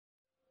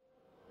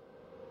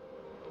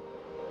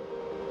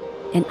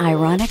an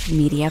Ironic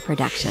Media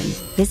production.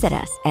 Visit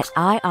us at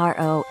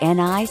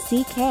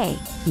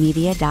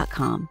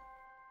ironickmedia.com.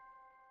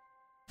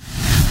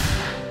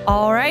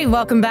 All right,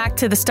 welcome back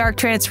to the Stark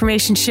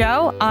Transformation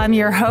Show. I'm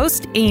your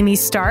host, Amy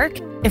Stark.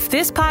 If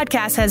this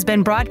podcast has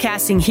been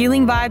broadcasting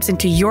healing vibes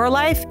into your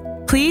life,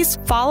 please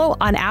follow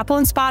on Apple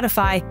and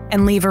Spotify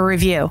and leave a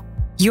review.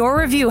 Your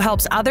review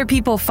helps other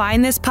people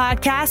find this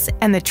podcast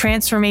and the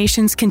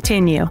transformations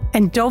continue.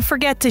 And don't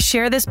forget to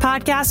share this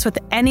podcast with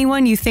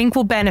anyone you think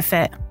will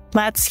benefit.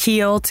 Let's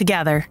heal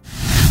together.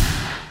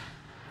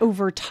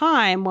 Over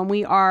time, when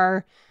we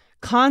are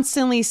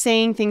constantly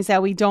saying things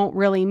that we don't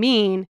really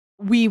mean,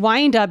 we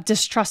wind up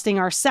distrusting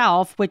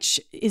ourselves, which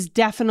is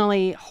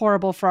definitely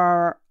horrible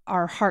for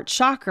our heart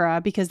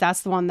chakra because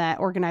that's the one that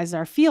organizes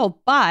our field.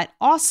 But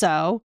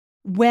also,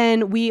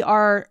 when we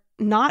are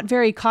not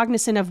very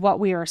cognizant of what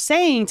we are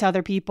saying to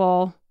other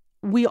people,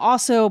 we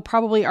also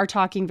probably are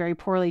talking very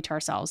poorly to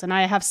ourselves. And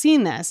I have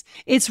seen this.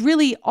 It's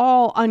really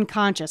all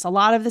unconscious. A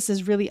lot of this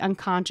is really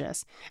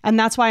unconscious. And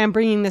that's why I'm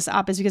bringing this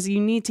up, is because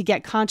you need to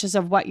get conscious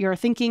of what you're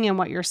thinking and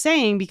what you're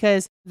saying,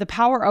 because the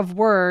power of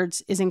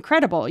words is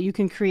incredible. You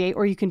can create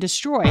or you can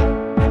destroy.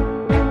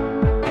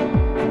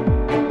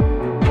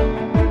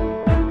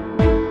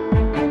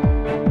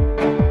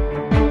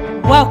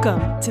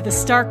 Welcome to the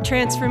Stark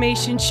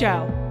Transformation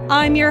Show.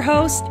 I'm your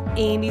host,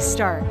 Amy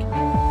Stark.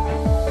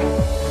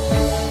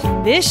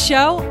 In this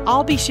show,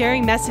 I'll be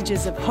sharing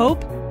messages of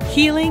hope,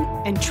 healing,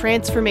 and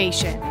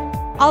transformation.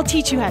 I'll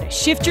teach you how to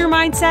shift your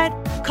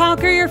mindset,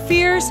 conquer your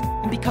fears,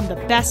 and become the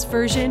best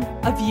version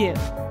of you.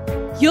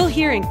 You'll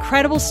hear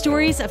incredible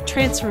stories of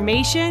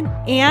transformation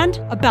and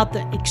about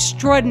the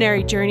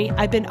extraordinary journey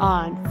I've been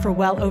on for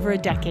well over a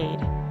decade.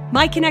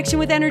 My connection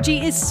with energy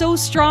is so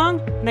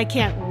strong, and I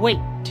can't wait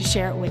to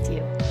share it with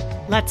you.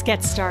 Let's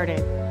get started.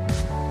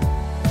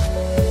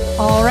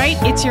 All right,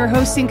 it's your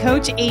host and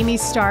coach, Amy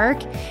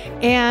Stark.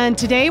 And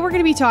today we're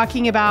going to be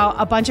talking about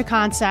a bunch of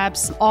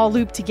concepts all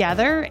looped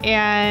together,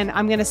 and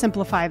I'm going to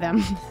simplify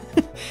them.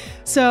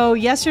 So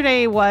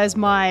yesterday was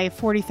my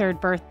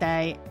 43rd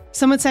birthday.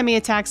 Someone sent me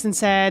a text and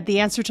said, the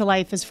answer to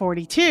life is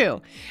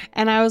 42.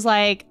 And I was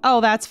like,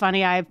 oh, that's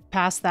funny. I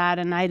passed that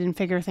and I didn't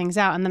figure things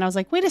out. And then I was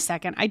like, wait a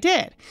second, I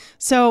did.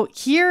 So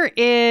here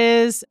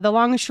is the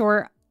long and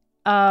short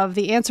of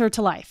the answer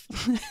to life,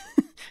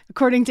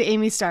 according to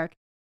Amy Stark.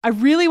 I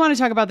really want to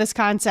talk about this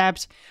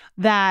concept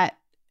that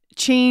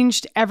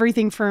changed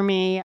everything for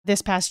me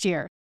this past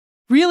year.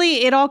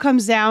 Really, it all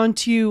comes down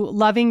to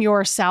loving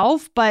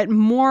yourself, but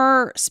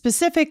more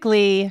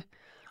specifically,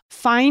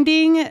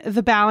 finding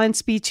the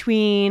balance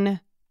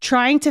between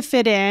trying to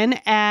fit in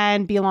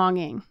and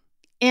belonging.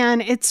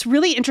 And it's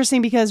really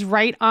interesting because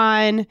right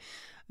on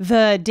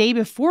the day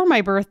before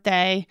my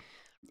birthday,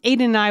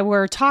 Aiden and I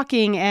were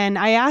talking and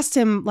I asked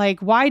him,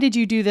 like, why did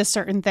you do this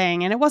certain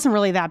thing? And it wasn't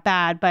really that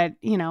bad, but,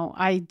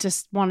 I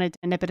just wanted to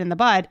nip it in the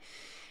bud.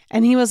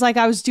 And he was like,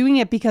 I was doing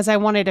it because I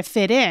wanted to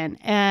fit in.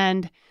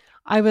 And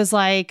I was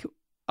like,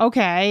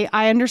 okay,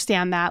 I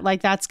understand that.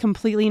 Like, that's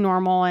completely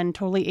normal and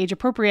totally age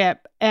appropriate.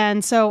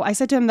 And so I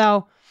said to him,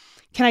 though,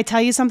 can I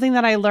tell you something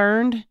that I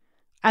learned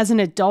as an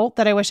adult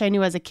that I wish I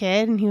knew as a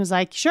kid? And he was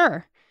like,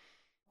 sure.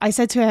 I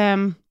said to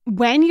him,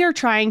 when you're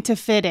trying to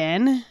fit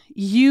in,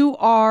 you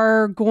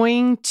are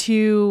going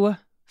to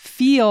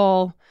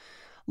feel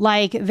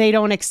like they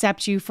don't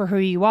accept you for who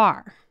you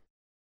are.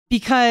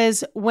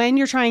 Because when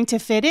you're trying to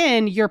fit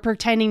in, you're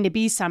pretending to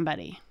be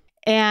somebody.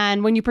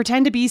 And when you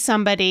pretend to be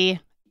somebody,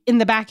 in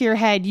the back of your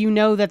head, you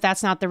know that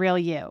that's not the real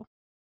you.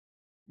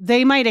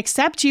 They might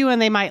accept you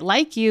and they might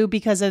like you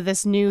because of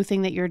this new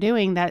thing that you're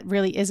doing that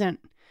really isn't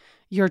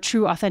your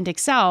true authentic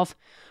self,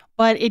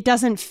 but it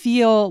doesn't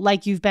feel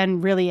like you've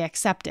been really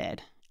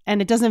accepted.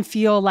 And it doesn't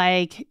feel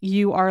like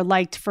you are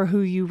liked for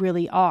who you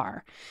really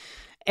are.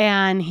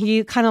 And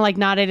he kind of like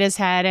nodded his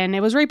head, and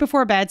it was right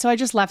before bed. So I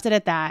just left it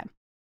at that.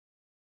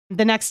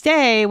 The next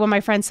day, when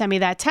my friend sent me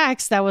that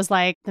text that was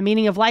like, the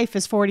meaning of life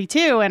is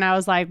 42. And I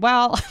was like,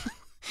 well,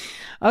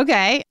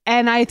 okay.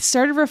 And I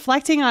started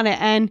reflecting on it.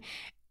 And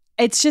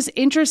it's just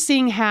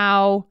interesting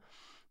how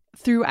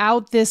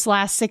throughout this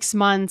last 6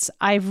 months,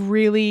 I've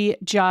really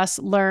just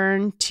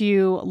learned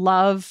to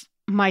love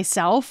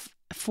myself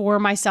for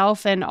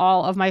myself and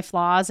all of my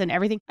flaws and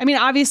everything. I mean,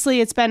 obviously,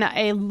 it's been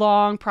a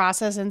long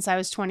process since I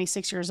was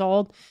 26 years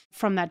old,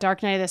 from that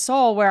dark night of the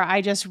soul, where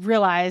I just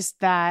realized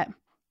that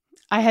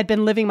I had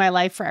been living my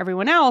life for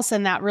everyone else,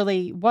 and that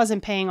really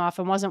wasn't paying off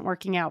and wasn't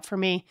working out for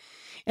me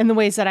in the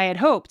ways that I had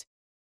hoped.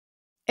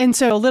 And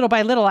so little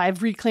by little,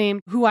 I've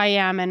reclaimed who I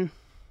am and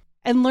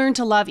learned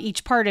to love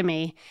each part of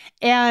me.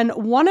 And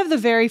one of the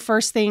very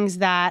first things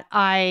that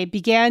I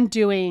began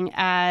doing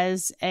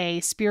as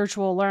a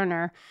spiritual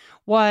learner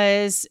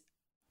was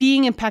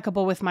being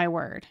impeccable with my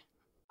word.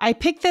 I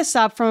picked this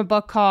up from a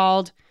book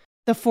called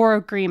The 4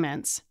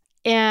 Agreements.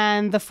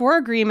 And the 4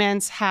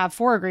 agreements have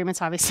 4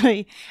 agreements,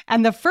 obviously.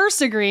 And the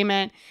first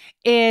agreement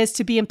is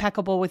to be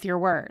impeccable with your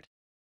word.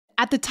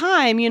 At the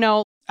time,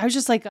 I was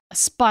just like a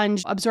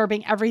sponge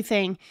absorbing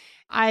everything.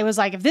 I was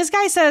like, if this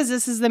guy says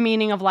this is the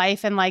meaning of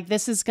life and like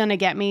this is going to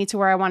get me to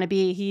where I want to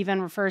be, he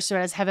even refers to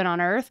it as heaven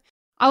on earth.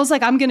 I was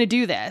like, I'm going to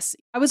do this.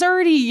 I was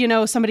already,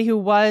 somebody who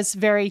was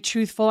very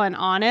truthful and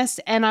honest.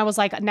 And I was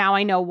like, now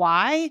I know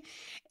why.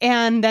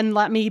 And then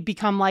let me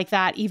become like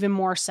that even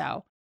more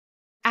so.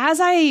 As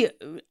I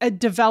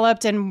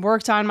developed and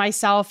worked on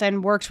myself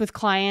and worked with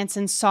clients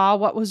and saw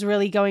what was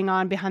really going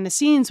on behind the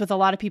scenes with a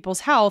lot of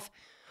people's health,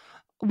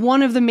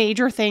 one of the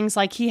major things,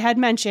 like he had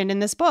mentioned in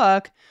this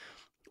book,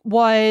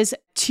 was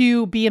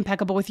to be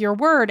impeccable with your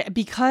word,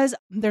 because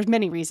there's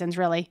many reasons,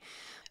 really.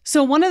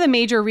 So one of the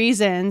major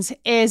reasons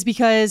is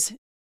because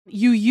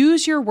you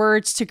use your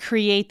words to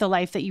create the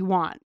life that you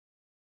want.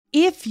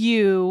 If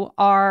you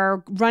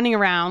are running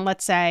around,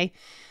 let's say,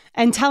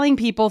 and telling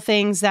people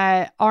things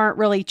that aren't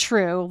really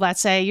true,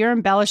 let's say you're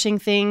embellishing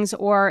things,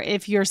 or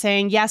if you're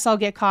saying, yes, I'll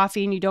get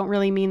coffee, and you don't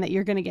really mean that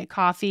you're going to get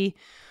coffee,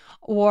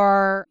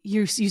 or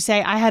you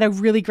say, I had a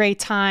really great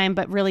time,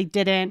 but really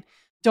didn't.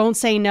 Don't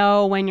say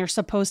no when you're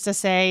supposed to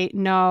say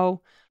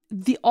no.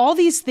 All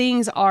these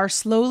things are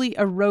slowly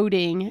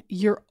eroding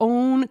your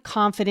own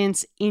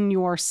confidence in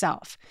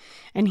yourself.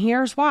 And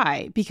here's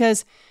why.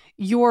 Because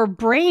your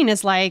brain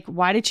is like,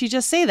 why did she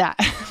just say that?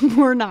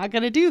 We're not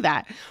going to do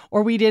that.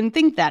 Or we didn't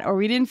think that, or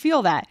we didn't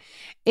feel that.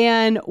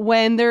 And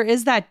when there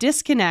is that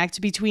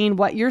disconnect between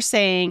what you're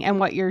saying and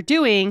what you're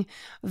doing,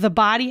 the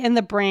body and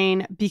the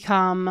brain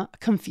become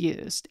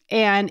confused.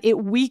 And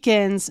it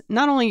weakens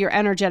not only your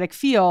energetic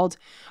field,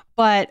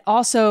 but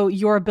also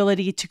your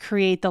ability to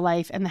create the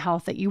life and the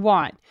health that you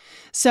want.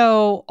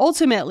 So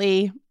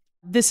ultimately,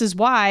 this is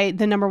why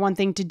the number one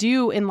thing to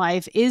do in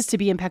life is to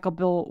be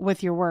impeccable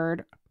with your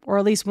word, or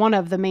at least one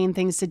of the main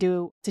things to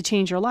do to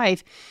change your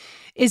life,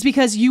 is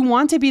because you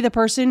want to be the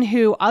person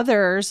who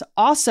others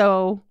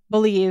also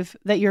believe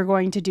that you're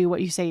going to do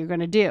what you say you're going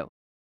to do.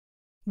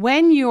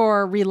 When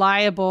you're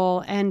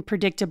reliable and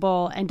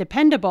predictable and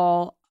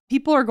dependable,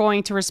 people are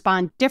going to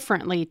respond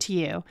differently to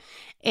you.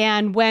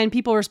 And when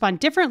people respond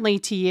differently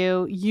to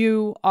you,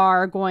 you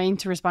are going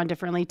to respond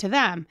differently to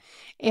them.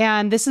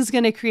 And this is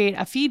going to create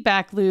a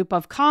feedback loop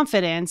of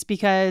confidence,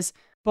 because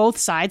both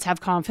sides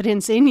have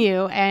confidence in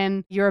you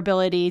and your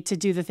ability to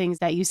do the things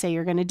that you say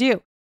you're going to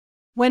do.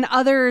 When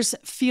others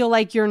feel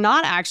like you're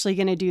not actually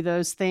going to do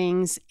those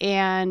things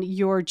and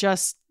you're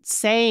just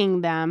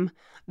saying them,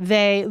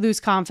 they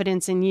lose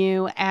confidence in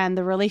you and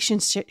the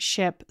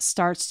relationship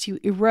starts to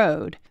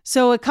erode.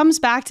 So it comes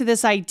back to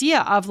this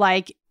idea of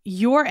like,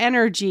 your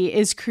energy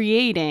is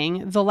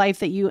creating the life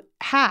that you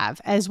have,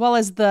 as well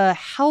as the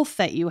health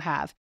that you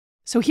have.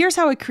 So here's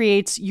how it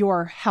creates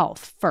your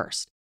health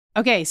first.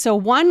 Okay, so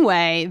one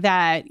way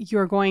that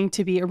you're going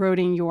to be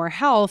eroding your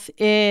health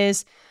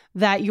is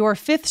that your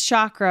fifth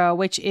chakra,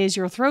 which is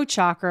your throat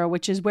chakra,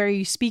 which is where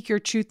you speak your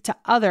truth to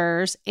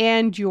others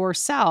and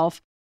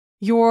yourself,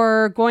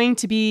 you're going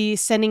to be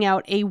sending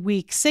out a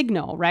weak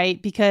signal,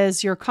 right?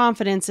 Because your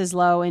confidence is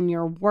low in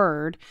your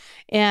word.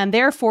 And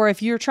therefore,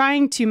 if you're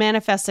trying to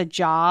manifest a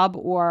job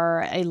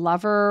or a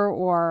lover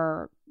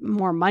or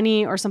more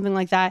money or something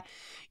like that,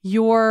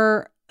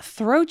 your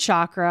throat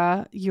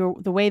chakra,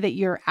 the way that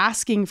you're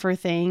asking for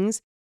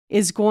things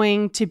is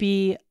going to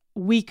be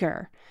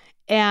weaker.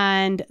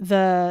 And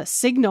the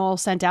signal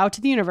sent out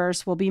to the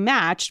universe will be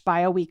matched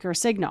by a weaker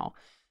signal.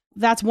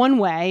 That's one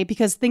way,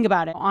 because think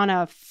about it,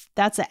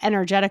 that's an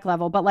energetic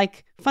level. But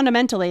like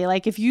fundamentally,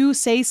 like if you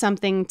say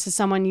something to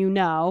someone you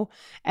know,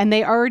 and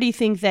they already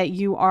think that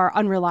you are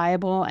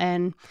unreliable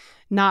and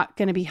not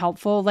going to be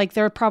helpful, like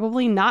they're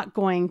probably not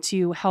going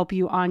to help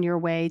you on your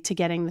way to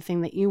getting the thing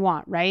that you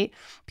want, right?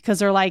 Because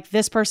they're like,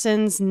 this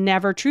person's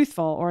never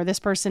truthful, or this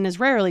person is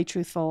rarely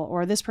truthful,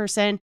 or this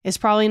person is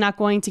probably not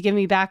going to give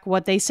me back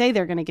what they say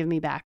they're going to give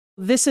me back.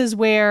 This is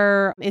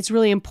where it's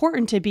really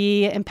important to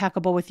be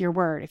impeccable with your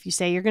word. If you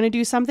say you're going to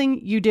do something,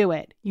 you do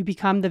it. You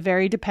become the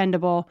very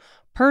dependable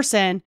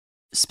person,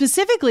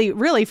 specifically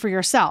really for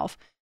yourself,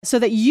 so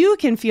that you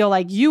can feel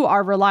like you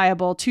are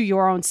reliable to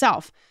your own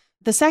self.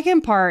 The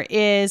second part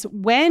is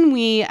when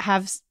we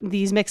have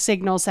these mixed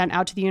signals sent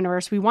out to the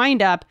universe, we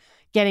wind up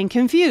getting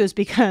confused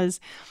because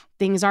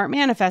things aren't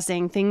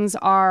manifesting. Things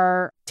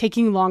are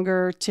taking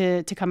longer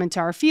to come into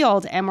our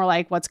field. And we're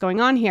like, what's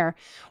going on here?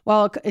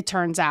 Well, it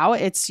turns out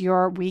it's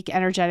your weak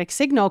energetic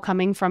signal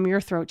coming from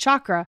your throat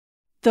chakra.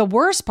 The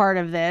worst part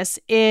of this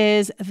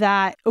is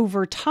that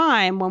over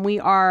time, when we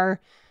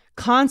are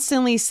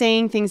constantly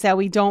saying things that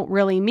we don't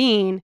really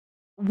mean,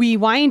 we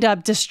wind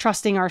up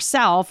distrusting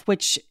ourselves,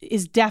 which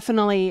is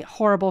definitely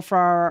horrible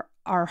for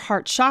our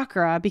heart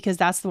chakra, because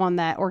that's the one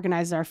that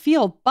organizes our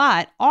field.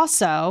 But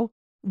also,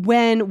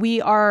 when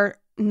we are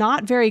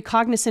not very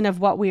cognizant of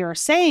what we are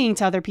saying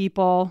to other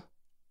people,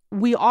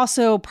 we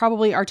also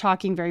probably are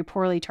talking very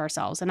poorly to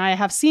ourselves. And I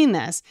have seen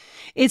this.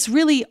 It's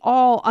really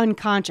all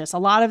unconscious. A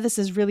lot of this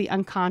is really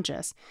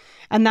unconscious.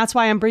 And that's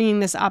why I'm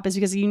bringing this up, is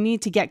because you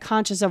need to get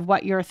conscious of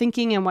what you're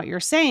thinking and what you're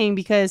saying,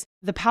 because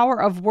the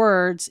power of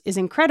words is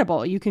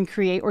incredible. You can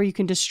create or you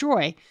can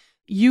destroy.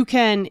 You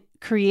can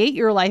create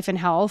your life and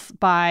health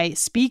by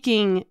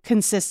speaking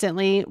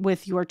consistently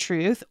with your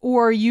truth,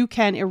 or you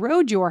can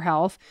erode your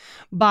health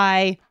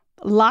by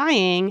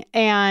lying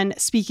and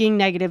speaking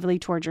negatively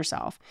towards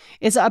yourself.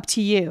 It's up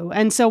to you.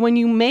 And so when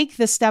you make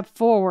the step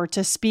forward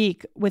to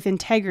speak with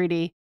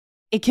integrity,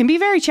 it can be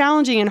very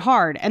challenging and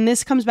hard. And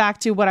this comes back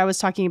to what I was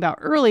talking about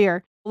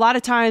earlier. A lot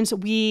of times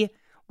we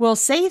will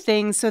say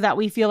things so that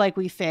we feel like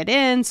we fit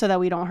in, so that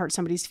we don't hurt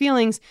somebody's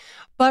feelings.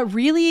 But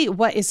really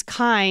what is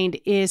kind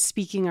is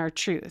speaking our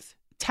truth.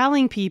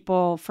 Telling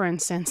people, for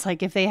instance,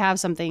 like if they have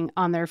something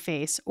on their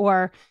face,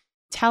 or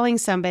telling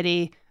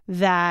somebody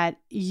that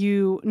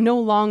you no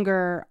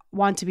longer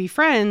want to be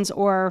friends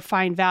or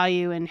find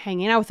value in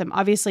hanging out with them.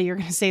 Obviously, you're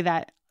going to say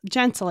that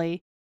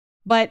gently,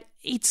 but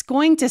it's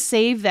going to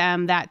save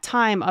them that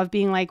time of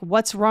being like,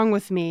 what's wrong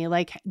with me?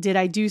 Like, did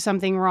I do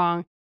something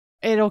wrong?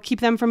 It'll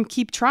keep them from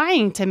keep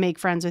trying to make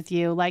friends with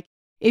you. Like,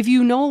 if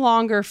you no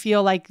longer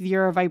feel like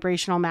you're a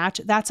vibrational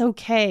match, that's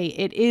okay.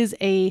 It is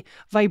a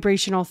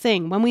vibrational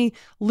thing. When we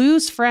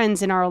lose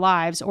friends in our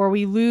lives, or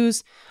we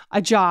lose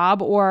a job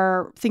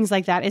or things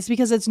like that, it's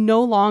because it's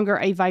no longer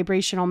a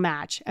vibrational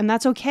match. And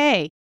that's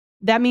okay.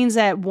 That means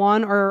that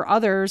one or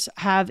others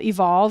have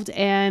evolved,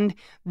 and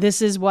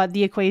this is what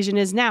the equation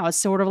is now. It's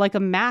sort of like a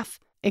math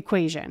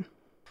equation.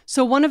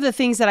 So one of the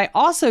things that I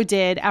also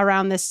did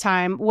around this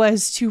time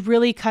was to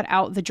really cut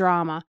out the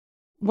drama.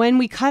 When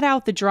we cut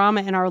out the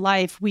drama in our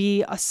life,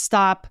 we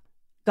stop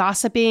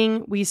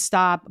gossiping, we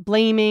stop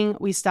blaming,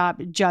 we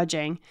stop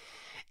judging.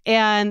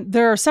 And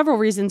there are several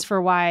reasons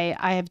for why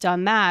I have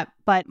done that,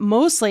 but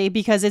mostly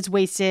because it's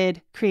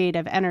wasted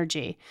creative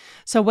energy.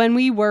 So when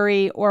we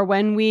worry, or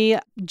when we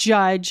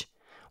judge,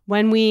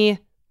 when we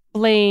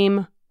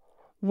blame,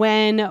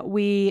 when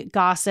we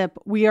gossip,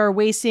 we are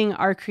wasting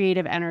our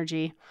creative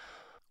energy.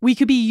 We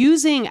could be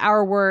using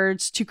our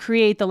words to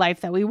create the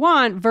life that we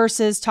want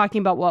versus talking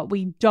about what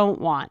we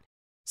don't want.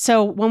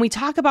 So when we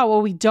talk about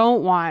what we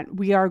don't want,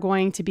 we are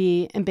going to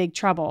be in big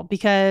trouble,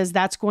 because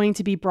that's going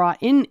to be brought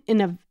in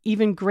an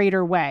even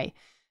greater way.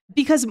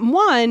 Because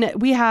one,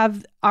 we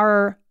have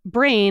our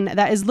brain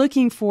that is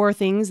looking for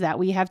things that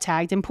we have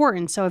tagged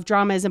important. So if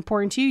drama is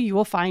important to you, you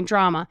will find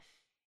drama.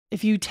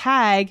 If you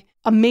tag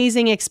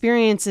amazing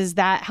experiences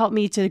that help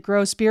me to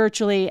grow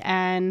spiritually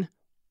and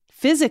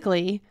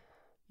physically,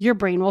 your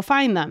brain will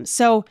find them.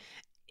 So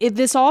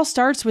this all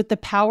starts with the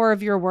power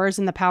of your words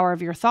and the power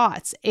of your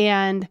thoughts.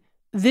 And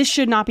this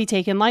should not be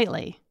taken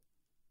lightly.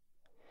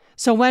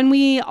 So when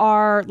we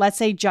are, let's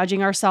say,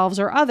 judging ourselves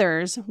or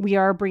others, we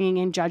are bringing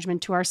in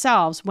judgment to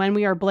ourselves. When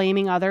we are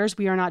blaming others,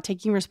 we are not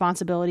taking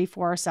responsibility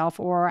for ourselves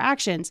or our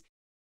actions.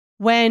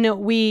 When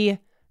we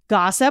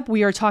gossip,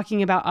 we are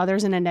talking about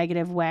others in a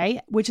negative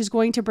way, which is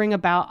going to bring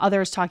about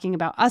others talking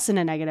about us in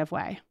a negative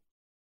way.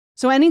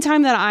 So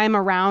anytime that I'm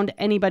around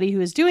anybody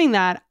who is doing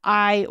that,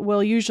 I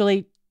will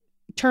usually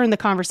turn the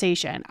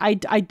conversation. I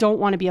don't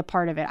want to be a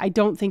part of it. I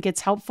don't think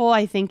it's helpful.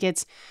 I think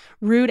it's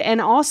rude. And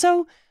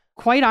also,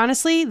 quite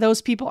honestly,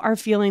 those people are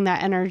feeling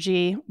that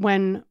energy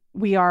when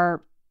we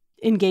are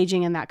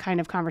engaging in that kind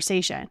of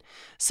conversation.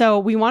 So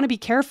we want to be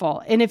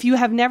careful. And if you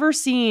have never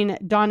seen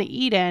Donna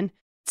Eden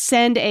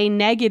send a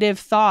negative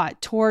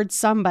thought towards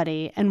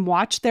somebody and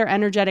watch their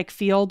energetic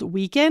field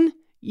weaken,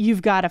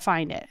 you've got to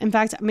find it. In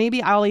fact,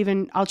 maybe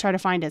I'll try to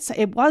find it. So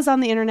it was on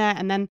the internet,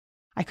 and then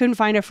I couldn't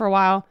find it for a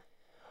while.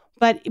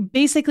 But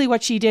basically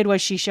what she did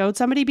was she showed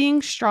somebody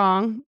being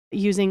strong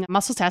using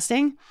muscle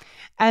testing,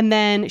 and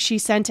then she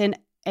sent in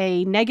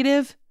a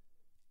negative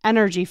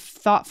energy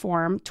thought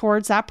form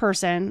towards that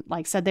person,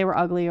 like said they were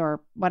ugly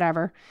or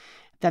whatever,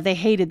 that they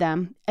hated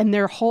them, and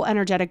their whole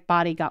energetic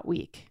body got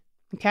weak.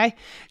 Okay.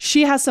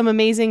 She has some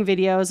amazing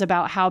videos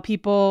about how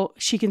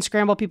she can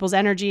scramble people's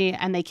energy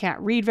and they can't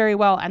read very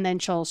well. And then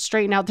she'll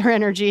straighten out their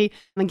energy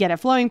and get it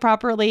flowing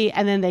properly.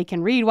 And then they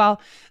can read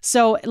well.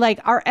 So like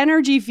our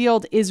energy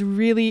field is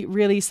really,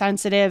 really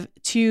sensitive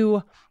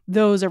to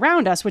those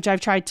around us, which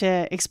I've tried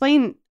to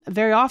explain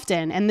very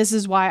often. And this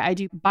is why I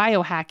do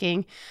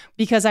biohacking,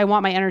 because I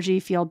want my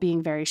energy field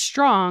being very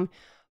strong,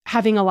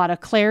 having a lot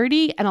of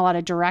clarity and a lot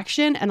of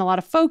direction and a lot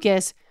of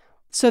focus,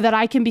 so that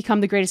I can become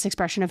the greatest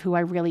expression of who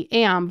I really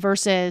am,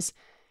 versus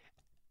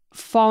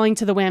falling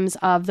to the whims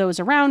of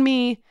those around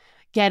me,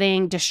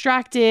 getting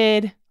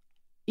distracted,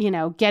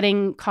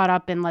 getting caught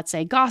up in, let's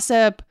say,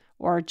 gossip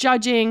or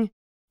judging.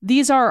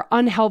 These are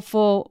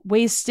unhelpful,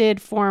 wasted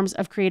forms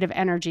of creative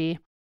energy.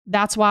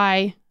 That's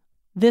why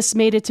this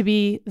made it to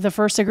be the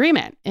first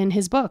agreement in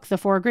his book, The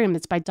Four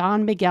Agreements by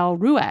Don Miguel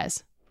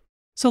Ruiz.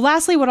 So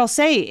lastly, what I'll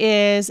say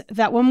is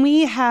that when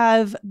we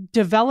have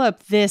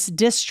developed this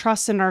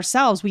distrust in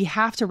ourselves, we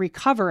have to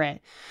recover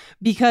it,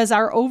 because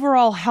our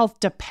overall health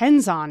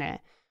depends on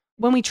it.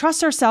 When we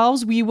trust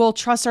ourselves, we will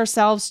trust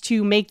ourselves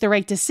to make the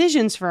right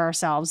decisions for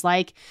ourselves,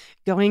 like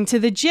going to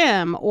the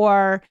gym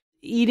or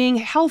eating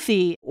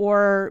healthy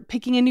or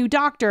picking a new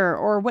doctor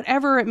or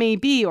whatever it may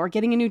be, or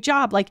getting a new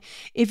job. Like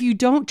if you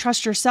don't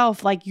trust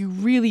yourself, like you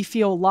really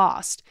feel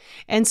lost.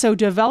 And so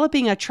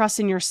developing a trust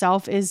in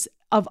yourself is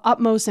of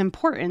utmost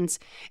importance.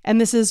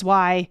 And this is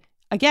why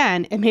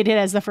again, it made it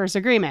as the first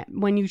agreement.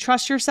 When you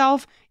trust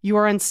yourself, you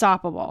are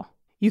unstoppable.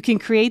 You can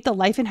create the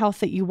life and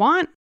health that you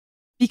want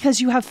because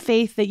you have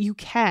faith that you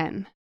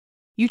can.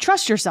 You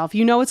trust yourself.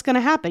 You know it's going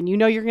to happen. You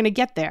know you're going to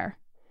get there.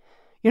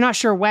 You're not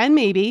sure when,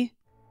 maybe,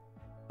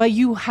 but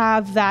you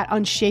have that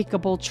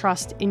unshakable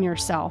trust in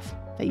yourself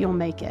that you'll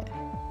make it.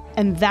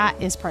 And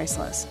that is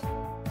priceless.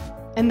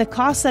 And the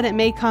cost that it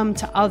may come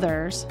to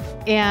others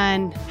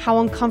and how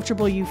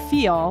uncomfortable you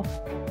feel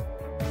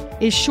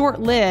is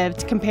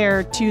short-lived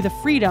compared to the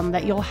freedom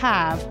that you'll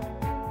have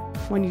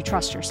when you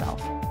trust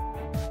yourself.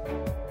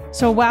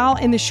 So while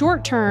in the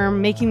short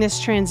term, making this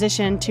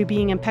transition to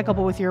being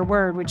impeccable with your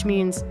word, which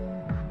means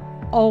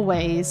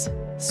always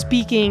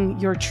speaking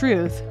your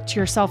truth to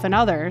yourself and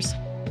others,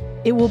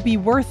 it will be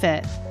worth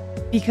it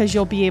because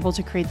you'll be able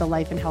to create the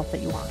life and health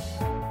that you want.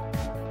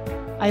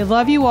 I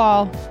love you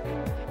all.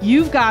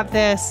 You've got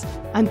this.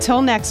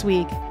 Until next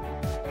week,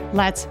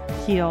 let's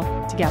heal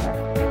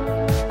together.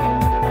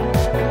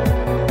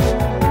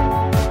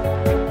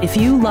 If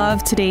you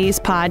love today's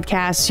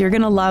podcast, you're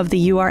going to love the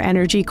You Are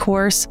Energy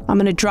course. I'm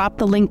going to drop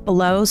the link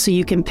below so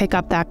you can pick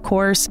up that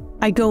course.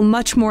 I go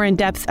much more in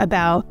depth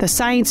about the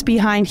science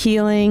behind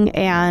healing,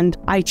 and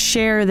I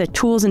share the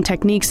tools and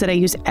techniques that I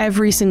use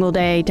every single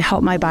day to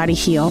help my body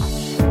heal.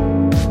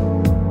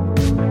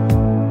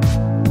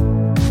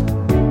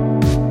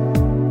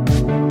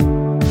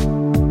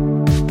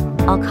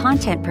 All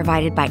content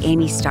provided by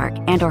Amy Stark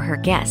and or her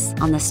guests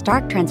on the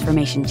Stark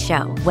Transformation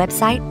Show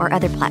website or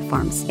other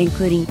platforms,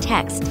 including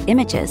text,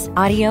 images,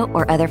 audio,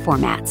 or other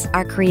formats,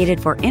 are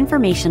created for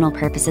informational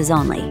purposes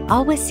only.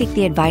 Always seek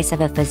the advice of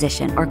a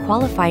physician or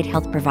qualified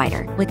health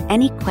provider with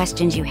any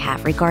questions you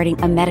have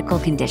regarding a medical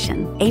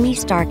condition. Amy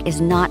Stark is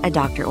not a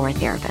doctor or a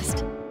therapist.